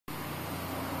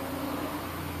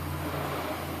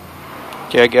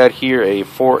Okay, I got here a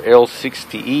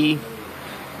 4L60E,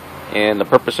 and the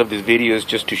purpose of this video is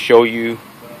just to show you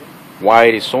why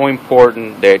it is so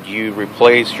important that you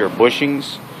replace your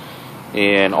bushings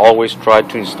and always try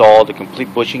to install the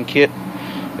complete bushing kit.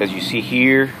 As you see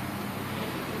here,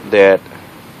 that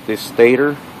this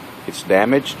stator, it's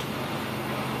damaged.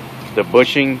 The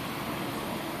bushing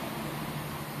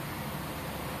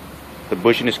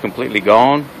is completely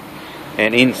gone,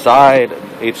 and inside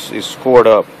it's scored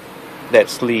up. That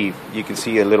sleeve, you can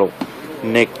see a little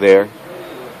nick there.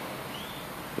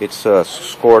 It's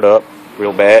scored up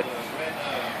real bad.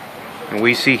 And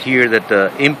we see here that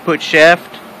the input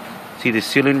shaft, see the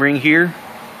sealing ring here,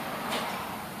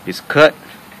 is cut.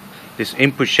 This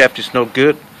input shaft is no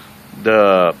good.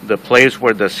 The place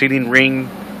where the sealing ring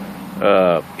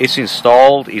is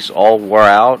installed is all wore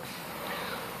out.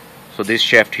 So this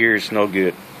shaft here is no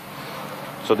good.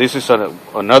 So this is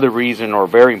another reason, or a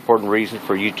very important reason,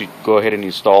 for you to go ahead and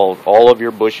install all of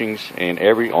your bushings, and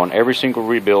on every single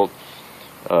rebuild,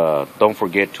 don't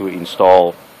forget to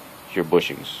install your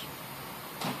bushings.